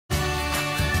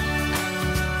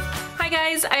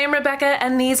guys, I am Rebecca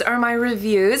and these are my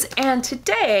reviews, and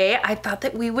today I thought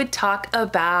that we would talk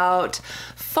about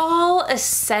fall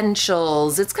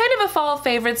essentials. It's kind of a fall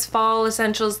favorites, fall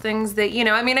essentials, things that, you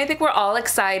know, I mean, I think we're all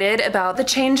excited about the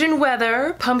change in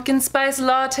weather, pumpkin spice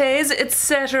lattes,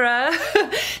 etc.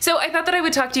 So I thought that I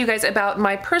would talk to you guys about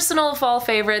my personal fall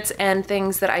favorites and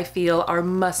things that I feel are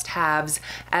must-haves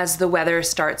as the weather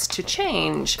starts to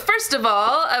change. First of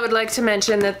all, I would like to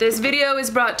mention that this video is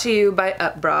brought to you by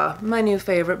UpBra, my new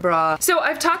favorite bra. So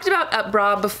I've talked about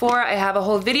UpBra before. I have a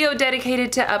whole video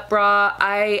dedicated to UpBra.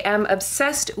 I am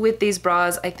obsessed with these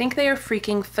bras. I think they are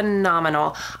freaking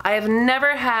phenomenal. I have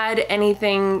never had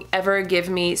anything ever give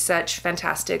me such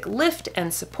fantastic lift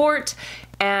and support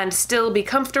and still be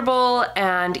comfortable,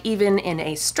 and even in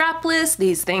a strapless,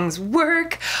 these things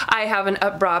work. I have an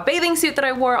UpBra bathing suit that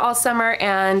I wore all summer,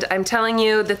 and I'm telling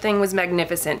you, the thing was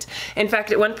magnificent. In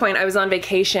fact, at one point I was on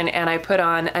vacation and I put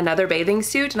on another bathing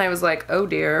suit and I was like, oh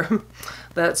dear,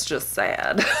 that's just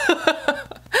sad.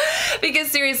 Because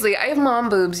seriously, I have mom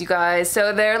boobs, you guys,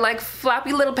 so they're like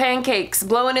flappy little pancakes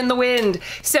blowing in the wind.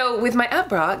 So with my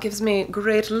UpBra, it gives me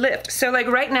great lift. So like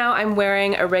right now I'm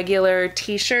wearing a regular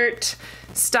t-shirt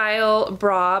style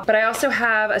bra, but I also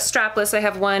have a strapless. I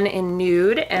have one in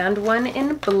nude and one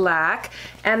in black.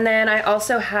 And then I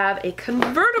also have a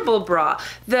convertible bra.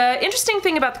 The interesting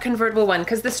thing about the convertible one,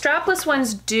 because the strapless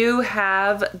ones do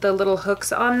have the little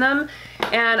hooks on them,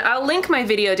 and I'll link my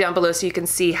video down below so you can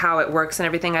see how it works and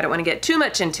everything. I don't want to get too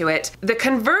much into it. The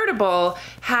convertible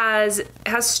has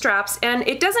straps, and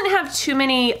it doesn't have too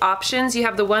many options. You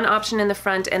have the one option in the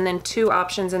front and then two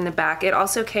options in the back. It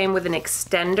also came with an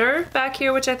extender back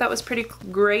here, which I thought was pretty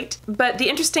great. But the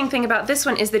interesting thing about this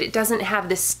one is that it doesn't have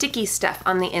the sticky stuff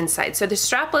on the inside. So the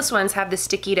strapless ones have the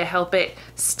sticky to help it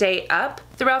stay up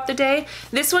throughout the day.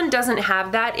 This one doesn't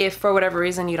have that if for whatever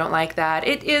reason you don't like that.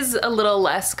 It is a little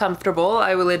less comfortable,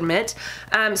 I will admit.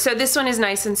 So this one is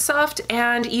nice and soft,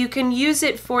 and you can use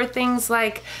it for things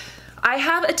like, I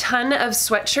have a ton of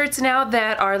sweatshirts now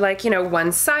that are like, you know,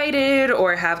 one-sided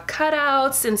or have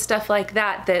cutouts and stuff like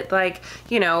that, that like,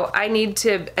 you know, I need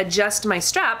to adjust my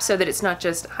strap so that it's not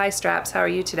just, hi straps, how are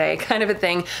you today, kind of a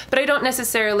thing. But I don't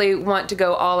necessarily want to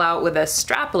go all out with a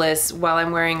strapless while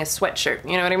I'm wearing a sweatshirt,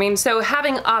 you know what I mean? So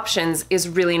having options is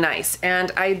really nice,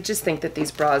 and I just think that these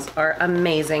bras are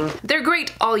amazing. They're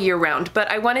great all year round,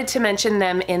 but I wanted to mention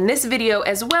them in this video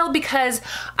as well because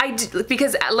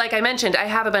like I mentioned, I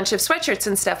have a bunch of sweatshirts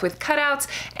and stuff with cutouts,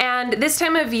 and this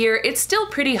time of year it's still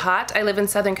pretty hot. I live in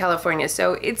Southern California,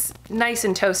 so it's nice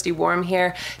and toasty warm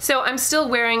here. So I'm still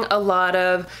wearing a lot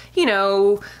of, you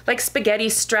know, like spaghetti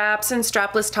straps and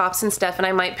strapless tops and stuff, and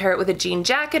I might pair it with a jean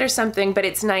jacket or something, but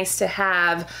it's nice to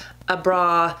have a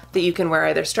bra that you can wear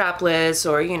either strapless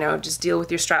or, you know, just deal with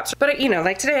your straps. But you know,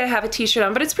 like today I have a t-shirt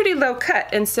on, but it's pretty low cut,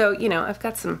 and so, you know, I've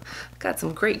got some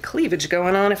great cleavage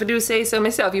going on, if I do say so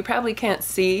myself. You probably can't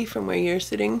see from where you're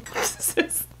sitting.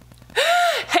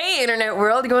 Hey internet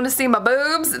world, you want to see my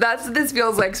boobs? That's what this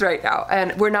feels like right now,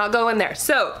 and we're not going there.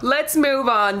 So let's move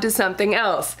on to something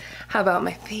else. How about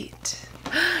my feet?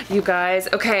 You guys,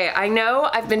 okay, I know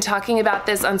I've been talking about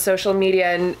this on social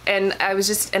media, and I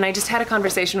just had a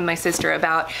conversation with my sister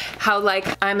about how,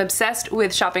 like, I'm obsessed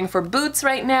with shopping for boots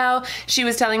right now. She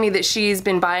was telling me that she's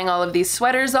been buying all of these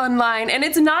sweaters online, and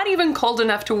it's not even cold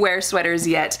enough to wear sweaters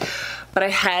yet. But I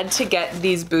had to get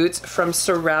these boots from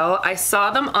Sorel. I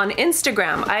saw them on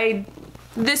Instagram.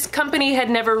 This company had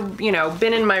never, you know,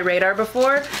 been in my radar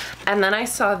before, and then I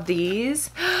saw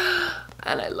these.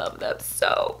 And I love them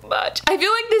so much. I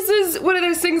feel like this is one of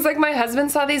those things, like my husband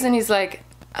saw these and he's like,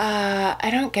 I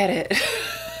don't get it.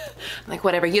 I'm like,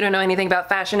 whatever, you don't know anything about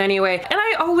fashion anyway. And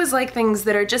I always like things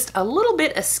that are just a little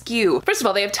bit askew. First of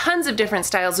all, they have tons of different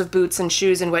styles of boots and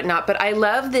shoes and whatnot, but I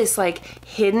love this like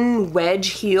hidden wedge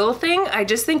heel thing. I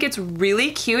just think it's really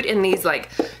cute in these like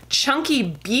chunky,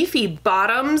 beefy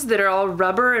bottoms that are all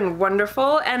rubber and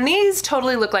wonderful. And these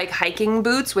totally look like hiking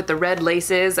boots with the red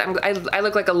laces. I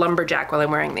look like a lumberjack while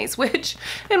I'm wearing these, which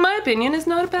in my opinion is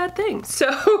not a bad thing.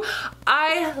 So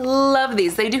I love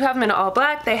these. They do have them in all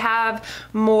black. They have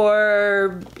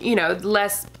more, you know,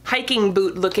 less hiking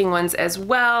boot looking ones as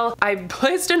well. I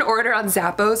placed an order on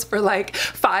Zappos for like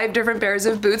 5 different pairs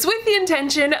of boots with the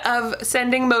intention of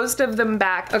sending most of them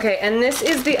back. Okay, and this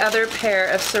is the other pair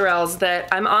of Sorels that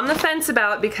I'm on the fence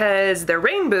about because they're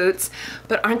rain boots,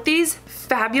 but aren't these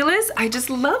fabulous? I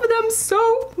just love them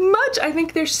so much. I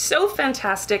think they're so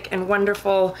fantastic and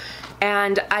wonderful.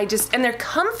 And they're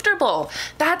comfortable.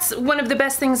 That's one of the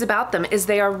best things about them, is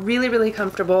they are really, really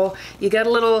comfortable. You get a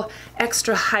little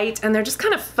extra height, and they're just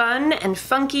kind of fun and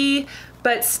funky,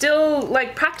 but still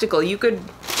like practical. You could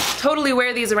totally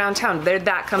wear these around town. They're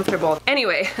that comfortable.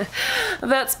 Anyway,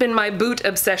 that's been my boot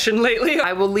obsession lately.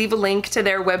 I will leave a link to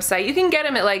their website. You can get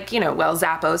them at like, you know, well,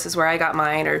 Zappos is where I got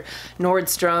mine, or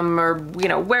Nordstrom, or, you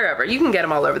know, wherever. You can get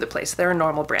them all over the place. They're a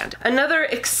normal brand.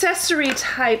 Another accessory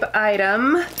type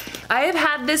item. I have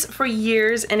had this for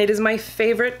years and it is my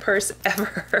favorite purse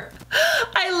ever.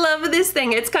 I love this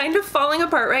thing. It's kind of falling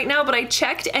apart right now, but I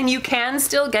checked and you can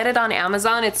still get it on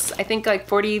Amazon. It's, I think, like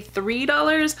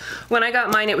 $43. When I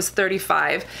got mine, it was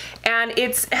 $35. And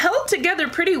it's held together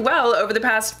pretty well over the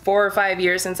past 4 or 5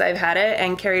 years since I've had it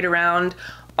and carried around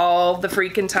all the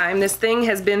freaking time. This thing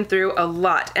has been through a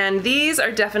lot, and these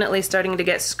are definitely starting to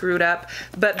get screwed up,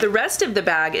 but the rest of the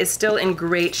bag is still in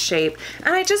great shape.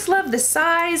 And I just love the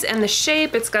size and the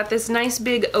shape. It's got this nice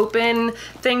big open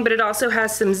thing, but it also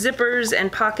has some zippers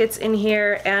and pockets in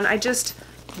here, and I just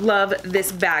love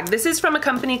this bag. This is from a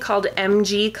company called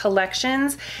MG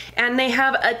Collections, and they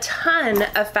have a ton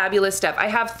of fabulous stuff. I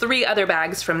have 3 other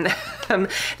bags from them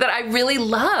that I really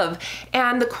love,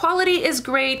 and the quality is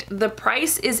great. The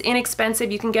price is inexpensive.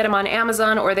 You can get them on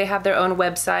Amazon, or they have their own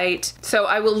website. So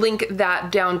I will link that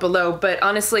down below, but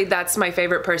honestly, that's my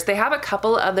favorite purse. They have a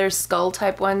couple other skull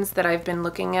type ones that I've been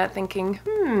looking at thinking,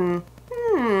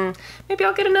 maybe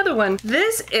I'll get another one.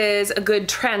 This is a good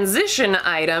transition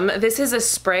item. This is a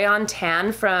spray-on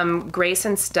tan from Grace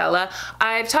and Stella.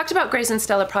 I've talked about Grace and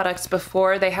Stella products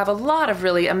before. They have a lot of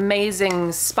really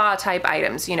amazing spa type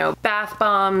items, you know, bath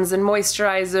bombs and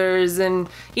moisturizers and,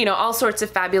 you know, all sorts of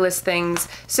fabulous things.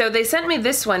 So they sent me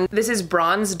this one. This is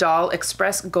Bronze Doll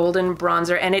Express Golden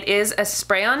Bronzer, and it is a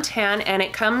spray-on tan, and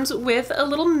it comes with a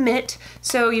little mitt,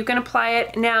 so you can apply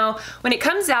it. Now, when it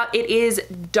comes out, it is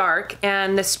dark,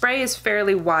 and the spray is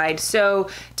fairly wide, so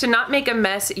to not make a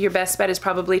mess, your best bet is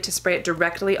probably to spray it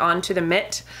directly onto the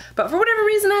mitt, but for whatever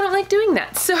reason I don't like doing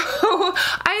that, so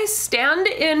I stand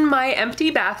in my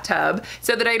empty bathtub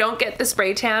so that I don't get the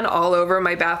spray tan all over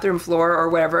my bathroom floor or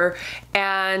whatever,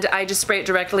 and I just spray it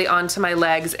directly onto my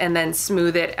legs and then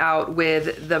smooth it out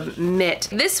with the mitt.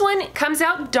 This one comes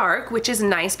out dark, which is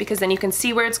nice because then you can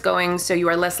see where it's going, so you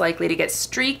are less likely to get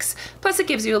streaks, plus it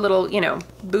gives you a little, you know,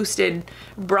 boosted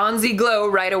bronzy glow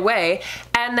right away.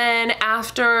 And then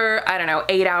after, I don't know,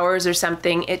 8 hours or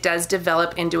something, it does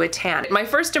develop into a tan. My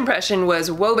first impression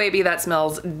was, whoa baby, that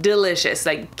smells delicious,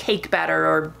 like cake batter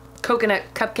or coconut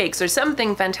cupcakes or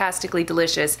something fantastically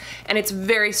delicious, and it's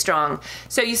very strong.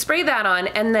 So you spray that on,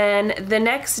 and then the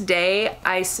next day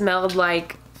I smelled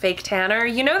like fake tanner.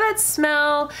 You know that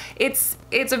smell?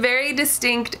 It's a very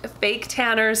distinct fake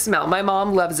tanner smell. My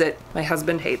mom loves it. My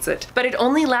husband hates it. But it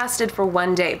only lasted for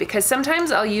 1 day, because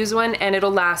sometimes I'll use one and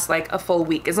it'll last like a full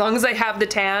week. As long as I have the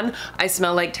tan, I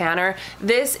smell like tanner.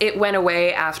 This, it went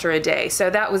away after a day, so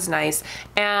that was nice.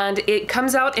 And it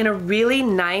comes out in a really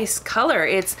nice color.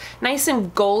 It's nice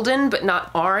and golden, but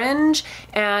not orange.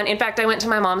 And in fact, I went to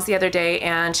my mom's the other day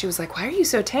and she was like, why are you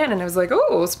so tan? And I was like,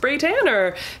 oh, spray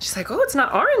tanner. She's like, oh, it's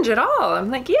not orange at all.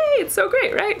 I'm like, yay, it's so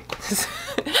great, right?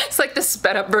 It's like the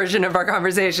sped up version of our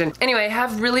conversation. Anyway, I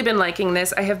have really been liking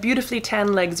this. I have beautifully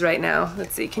tan legs right now.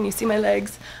 Let's see, can you see my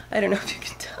legs? I don't know if you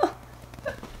can tell.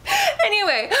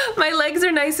 Anyway, my legs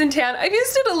are nice and tan. I've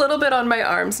used it a little bit on my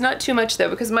arms, not too much though,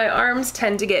 because my arms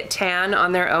tend to get tan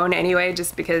on their own anyway,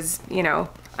 just because, you know,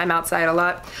 I'm outside a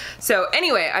lot. So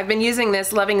anyway, I've been using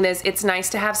this, loving this. It's nice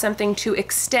to have something to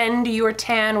extend your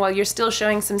tan while you're still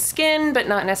showing some skin, but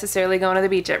not necessarily going to the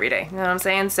beach every day. You know what I'm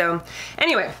saying? So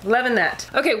anyway, loving that.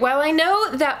 Okay, while I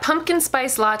know that pumpkin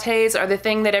spice lattes are the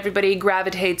thing that everybody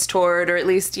gravitates toward, or at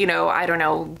least, you know, I don't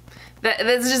know,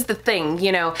 that's just the thing,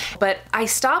 you know. But I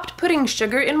stopped putting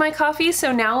sugar in my coffee,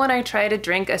 so now when I try to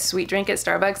drink a sweet drink at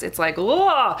Starbucks, it's like,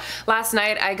 whoa! Last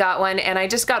night I got one and I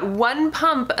just got 1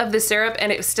 pump of the syrup,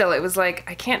 and it was like,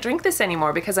 I can't drink this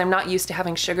anymore because I'm not used to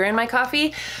having sugar in my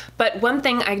coffee. But one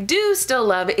thing I do still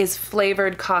love is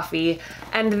flavored coffee,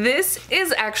 and this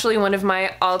is actually one of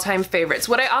my all-time favorites.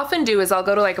 What I often do is I'll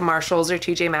go to like Marshall's or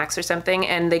TJ Maxx or something,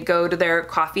 and they go to their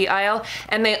coffee aisle,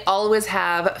 and they always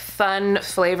have fun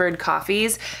flavored coffees.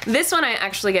 This one I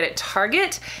actually get at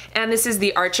Target, and this is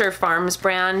the Archer Farms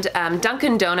brand.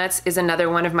 Dunkin' Donuts is another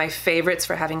one of my favorites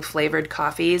for having flavored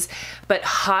coffees, but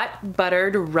hot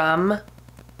buttered rum,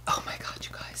 oh my god,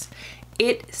 you guys.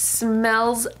 It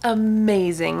smells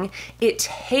amazing. It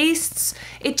tastes,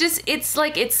 it's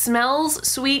like it smells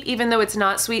sweet even though it's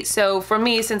not sweet. So for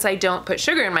me, since I don't put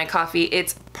sugar in my coffee,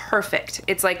 it's perfect.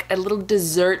 It's like a little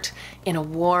dessert in a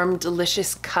warm,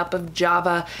 delicious cup of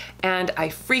Java, and I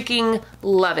freaking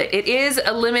love it. It is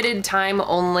a limited time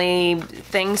only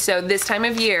thing, so this time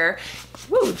of year,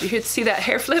 woo, did you see that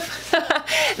hair flip?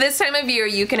 This time of year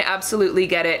you can absolutely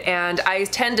get it, and I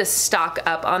tend to stock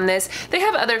up on this. They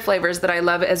have other flavors that I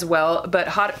love as well, but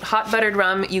hot buttered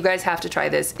rum, you guys have to try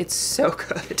this. It's so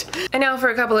good. And now for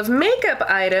a couple of makeup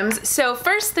items. So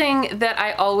first thing that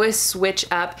I always switch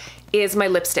up is my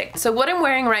lipstick. So what I'm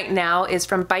wearing right now is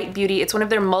from Bite Beauty. It's one of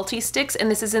their multi-sticks,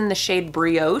 and this is in the shade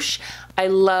Brioche. I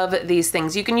love these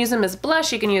things. You can use them as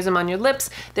blush, you can use them on your lips.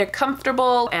 They're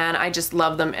comfortable, and I just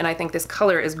love them, and I think this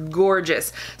color is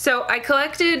gorgeous. So I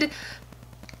collected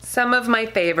some of my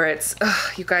favorites.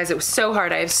 Ugh, you guys, it was so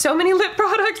hard. I have so many lip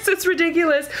products, it's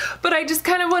ridiculous, but I just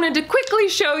kind of wanted to quickly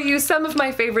show you some of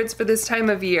my favorites for this time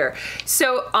of year.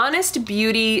 So Honest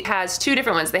Beauty has two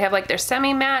different ones. They have like their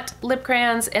semi-matte lip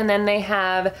crayons, and then they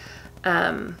have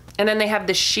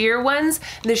the sheer ones.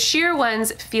 The sheer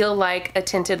ones feel like a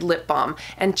tinted lip balm,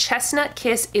 and Chestnut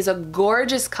Kiss is a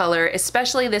gorgeous color,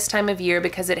 especially this time of year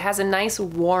because it has a nice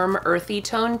warm earthy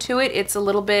tone to it. It's a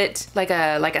little bit like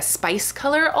a spice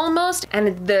color almost,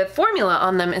 and the formula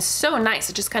on them is so nice.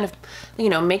 It just kind of, you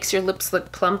know, makes your lips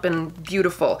look plump and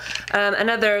beautiful.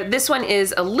 This one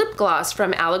is a lip gloss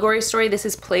from Allegory Story. This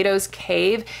is Plato's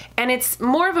Cave, and it's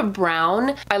more of a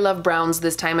brown. I love browns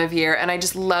this time of year, and I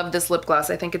just love this lip gloss.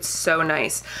 I think it's so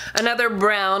nice. Another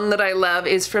brown that I love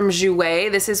is from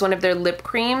Jouer. This is one of their lip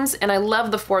creams, and I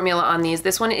love the formula on these.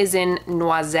 This one is in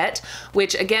Noisette,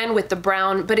 which again with the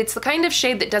brown, but it's the kind of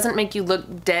shade that doesn't make you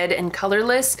look dead and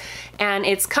colorless, and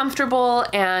it's comfortable,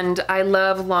 and I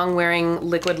love long wearing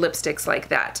liquid lipsticks like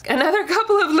that. Another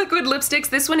couple of liquid lipsticks.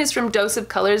 This one is from Dose of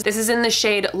Colors. This is in the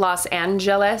shade Los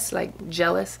Angeles, like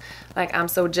jealous. Like, I'm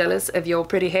so jealous of your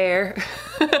pretty hair.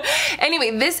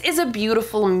 Anyway, this is a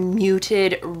beautiful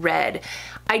muted red.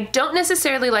 I don't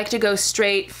necessarily like to go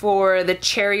straight for the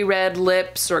cherry red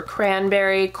lips or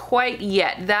cranberry quite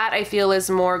yet. That I feel is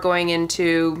more going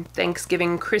into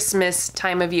Thanksgiving, Christmas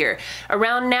time of year.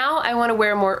 Around now, I want to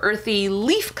wear more earthy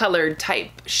leaf colored type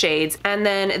shades. And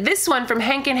then this one from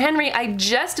Hank & Henry, I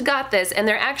just got this, and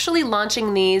they're actually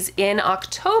launching these in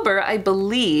October, I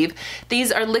believe. These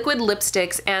are liquid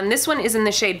lipsticks, and this one is in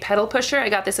the shade Petal Pusher. I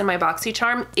got this in my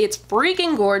BoxyCharm. It's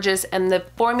freaking gorgeous, and the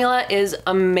formula is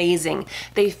amazing.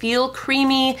 They feel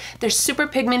creamy, they're super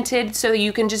pigmented, so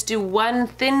you can just do one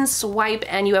thin swipe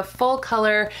and you have full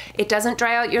color. It doesn't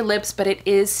dry out your lips, but it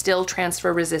is still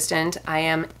transfer resistant. I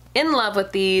am in love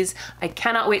with these. I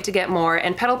cannot wait to get more,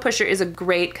 and Petal Pusher is a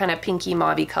great kind of pinky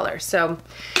mauve color. So,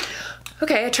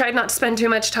 okay, I tried not to spend too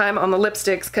much time on the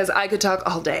lipsticks because I could talk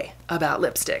all day about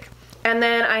lipstick. And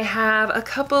then I have a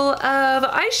couple of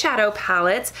eyeshadow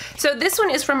palettes. So this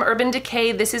one is from Urban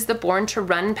Decay. This is the Born to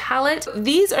Run palette.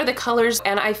 These are the colors,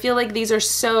 and I feel like these are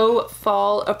so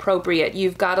fall appropriate.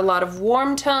 You've got a lot of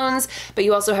warm tones, but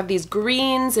you also have these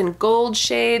greens and gold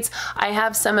shades. I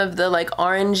have some of the like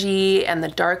orangey and the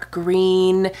dark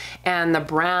green and the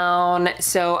brown.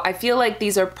 So I feel like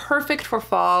these are perfect for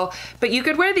fall, but you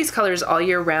could wear these colors all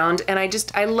year round. And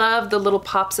I love the little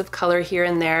pops of color here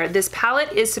and there. This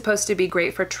palette is supposed to be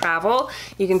great for travel.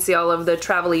 You can see all of the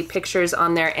travel-y pictures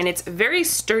on there, and it's very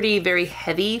sturdy, very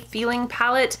heavy feeling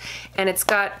palette, and it's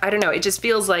got, I don't know, it just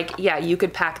feels like, yeah, you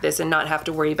could pack this and not have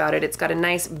to worry about it. It's got a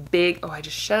nice big, oh, I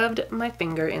just shoved my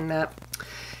finger in that.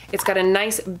 It's got a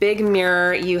nice big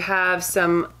mirror. You have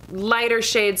some lighter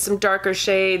shades, some darker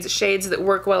shades, shades that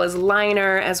work well as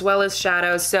liner as well as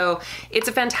shadows. So it's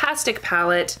a fantastic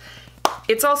palette.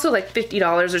 It's also like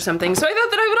 $50 or something, so I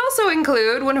thought that I would also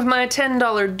include one of my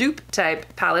 $10 dupe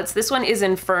type palettes. This one is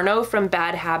Inferno from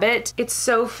Bad Habit. It's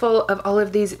so full of all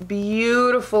of these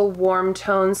beautiful warm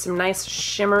tones, some nice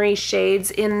shimmery shades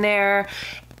in there.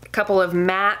 Couple of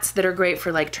mattes that are great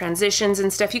for like transitions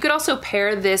and stuff. You could also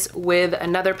pair this with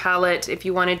another palette if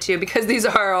you wanted to, because these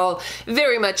are all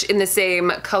very much in the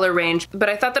same color range. But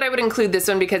I thought that I would include this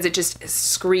one because it just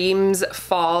screams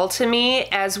fall to me,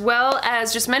 as well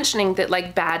as just mentioning that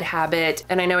like Bad Habit,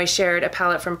 and I know I shared a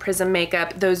palette from Prism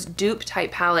Makeup, those dupe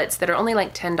type palettes that are only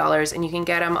like $10, and you can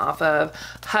get them off of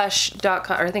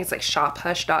hush.com, or I think it's like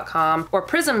shophush.com, or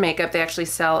Prism Makeup. They actually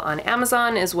sell on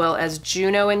Amazon as well as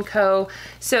Juno & Co.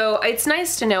 So it's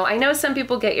nice to know. I know some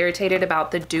people get irritated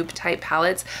about the dupe type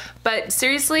palettes, but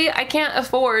seriously, I can't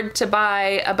afford to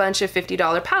buy a bunch of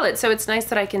 $50 palettes, so it's nice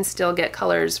that I can still get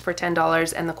colors for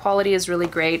 $10, and the quality is really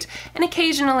great. And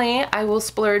occasionally I will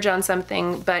splurge on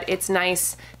something, but it's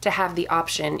nice to have the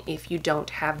option if you don't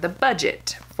have the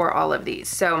budget for all of these.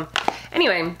 So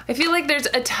anyway, I feel like there's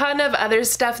a ton of other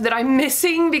stuff that I'm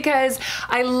missing because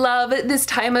I love this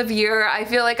time of year. I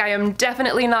feel like I am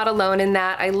definitely not alone in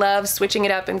that. I love switching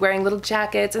it up and wearing little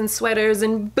jackets and sweaters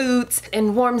and boots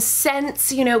and warm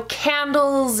scents, you know,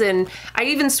 candles, and I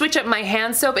even switch up my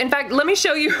hand soap. In fact, let me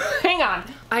show you, hang on.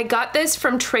 I got this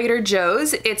from Trader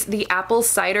Joe's. It's the apple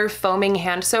cider foaming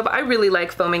hand soap. I really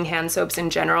like foaming hand soaps in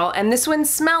general, and this one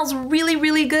smells really,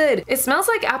 really good. It smells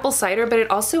like apple cider, but it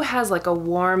also has like a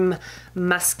warm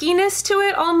muskiness to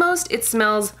it almost. It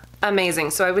smells amazing.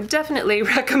 So I would definitely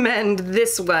recommend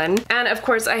this one. And of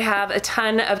course I have a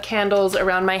ton of candles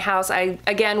around my house.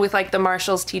 Again, with like the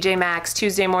Marshalls, TJ Maxx,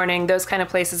 Tuesday Morning, those kind of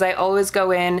places, I always go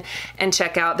in and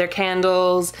check out their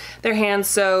candles, their hand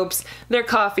soaps, their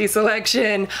coffee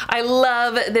selection. I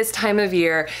love this time of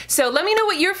year. So let me know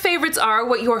what your favorites are,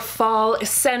 what your fall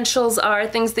essentials are,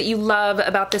 things that you love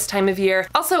about this time of year.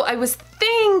 Also, I was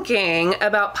thinking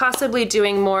about possibly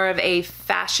doing more of a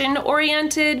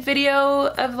fashion-oriented video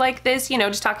of like this, you know,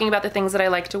 just talking about the things that I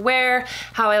like to wear,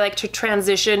 how I like to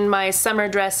transition my summer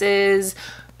dresses,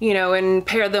 you know, and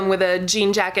pair them with a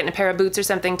jean jacket and a pair of boots or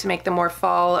something to make them more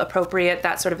fall appropriate,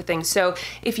 that sort of a thing. So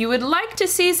if you would like to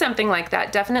see something like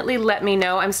that, definitely let me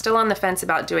know. I'm still on the fence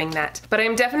about doing that. But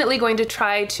I'm definitely going to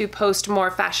try to post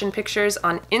more fashion pictures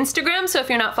on Instagram. So if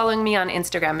you're not following me on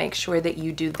Instagram, make sure that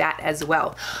you do that as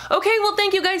well. Okay, well,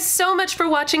 thank you guys so much for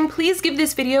watching. Please give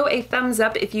this video a thumbs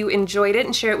up if you enjoyed it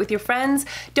and share it with your friends.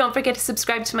 Don't forget to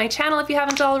subscribe to my channel if you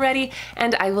haven't already,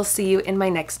 and I will see you in my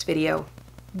next video.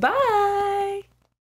 Bye!